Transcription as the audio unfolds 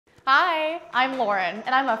Hi, I'm Loren,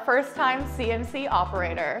 and I'm a first-time CNC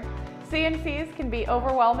operator. CNCs can be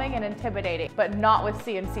overwhelming and intimidating, but not with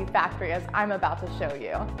CNC Factory, as I'm about to show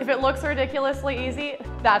you. If it looks ridiculously easy,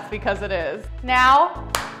 that's because it is. Now,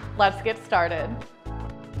 let's get started.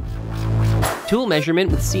 Tool measurement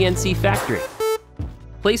with CNC Factory.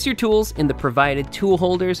 Place your tools in the provided tool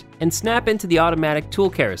holders and snap into the automatic tool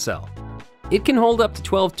carousel. It can hold up to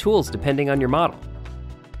 12 tools depending on your model.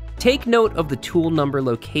 Take note of the tool number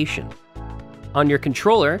location. On your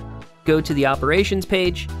controller, go to the Operations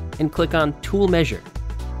page and click on Tool Measure.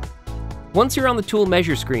 Once you're on the Tool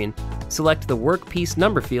Measure screen, select the Workpiece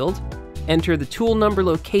number field, enter the tool number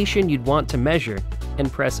location you'd want to measure,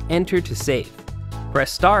 and press Enter to save.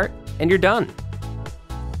 Press Start, and you're done.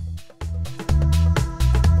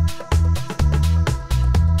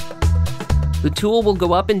 The tool will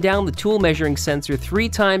go up and down the tool measuring sensor 3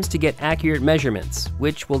 times to get accurate measurements,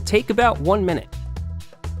 which will take about 1 minute.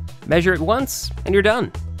 Measure it once, and you're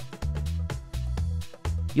done.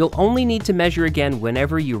 You'll only need to measure again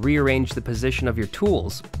whenever you rearrange the position of your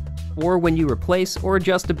tools, or when you replace or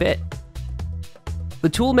adjust a bit. The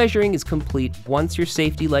tool measuring is complete once your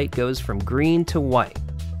safety light goes from green to white.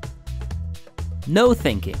 No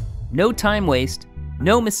thinking, no time waste,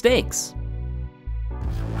 no mistakes.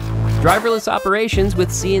 Driverless operations with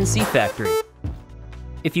CNC Factory.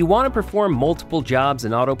 If you want to perform multiple jobs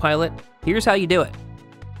in autopilot, here's how you do it.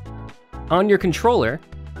 On your controller,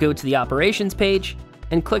 go to the Operations page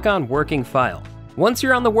and click on Working File. Once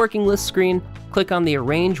you're on the Working List screen, click on the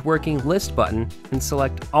Arrange Working List button and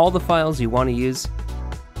select all the files you want to use.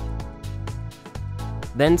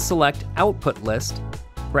 Then select Output List,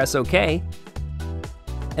 press OK,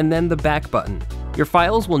 and then the Back button. Your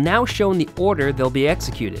files will now show in the order they'll be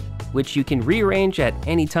executed, which you can rearrange at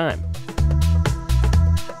any time.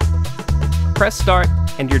 Press Start,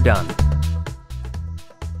 and you're done.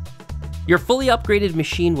 Your fully upgraded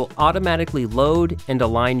machine will automatically load and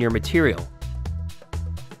align your material.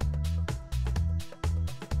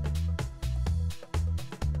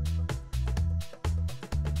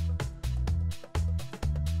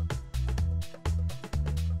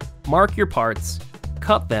 Mark your parts,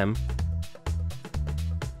 cut them,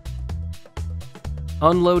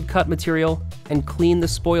 unload cut material, and clean the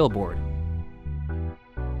spoil board.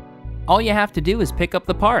 All you have to do is pick up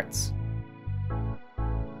the parts.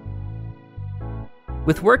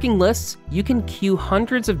 With working lists, you can queue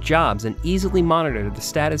hundreds of jobs and easily monitor the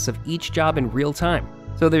status of each job in real time.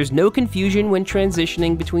 So there's no confusion when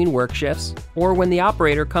transitioning between work shifts or when the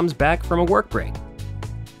operator comes back from a work break.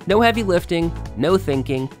 No heavy lifting, no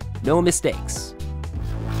thinking, no mistakes.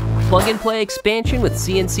 Plug and play expansion with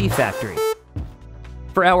CNC Factory.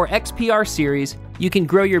 For our XPR series, you can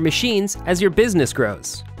grow your machines as your business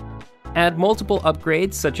grows. Add multiple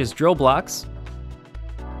upgrades such as drill blocks,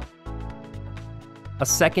 a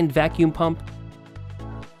second vacuum pump,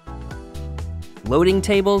 loading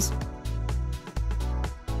tables,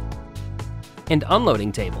 and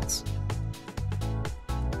unloading tables.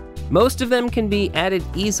 Most of them can be added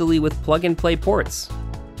easily with plug-and-play ports.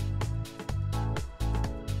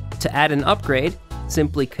 To add an upgrade,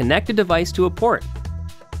 simply connect a device to a port.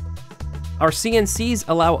 Our CNCs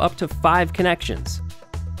allow up to 5 connections.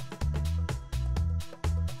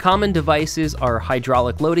 Common devices are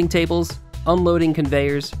hydraulic loading tables, unloading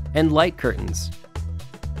conveyors, and light curtains.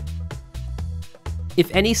 If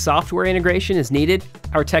any software integration is needed,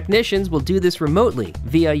 our technicians will do this remotely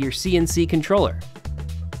via your CNC controller.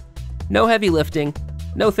 No heavy lifting,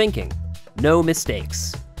 no thinking, no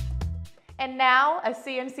mistakes. And now, a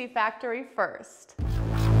CNC Factory first.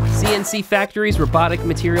 CNC Factory's Robotic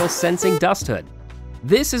Material Sensing Dust Hood.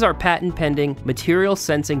 This is our patent-pending Material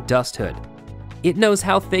Sensing Dust Hood. It knows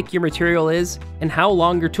how thick your material is and how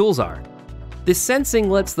long your tools are. This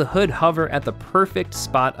sensing lets the hood hover at the perfect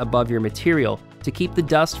spot above your material to keep the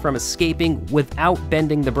dust from escaping without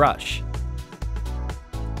bending the brush.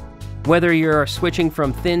 Whether you're switching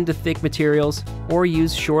from thin to thick materials or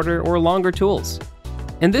use shorter or longer tools.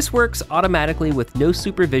 And this works automatically with no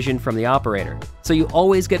supervision from the operator, so you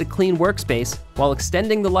always get a clean workspace while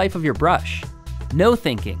extending the life of your brush. No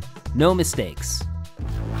thinking, no mistakes.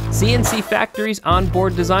 CNC Factory's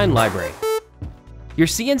Onboard Design Library. Your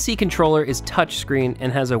CNC controller is touchscreen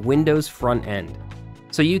and has a Windows front end,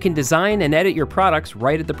 so you can design and edit your products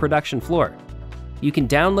right at the production floor. You can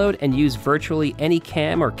download and use virtually any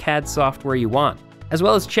CAM or CAD software you want, as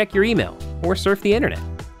well as check your email or surf the internet.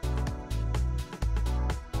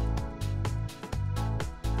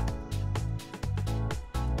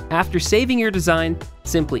 After saving your design,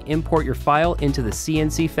 simply import your file into the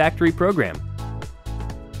CNC Factory program.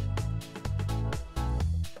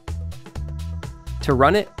 To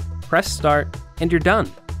run it, press start, and you're done.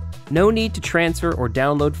 No need to transfer or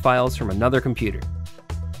download files from another computer.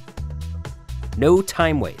 No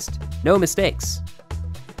time waste, no mistakes.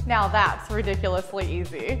 Now that's ridiculously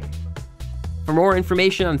easy. For more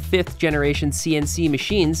information on 5th generation CNC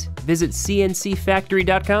machines, visit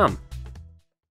cncfactory.com.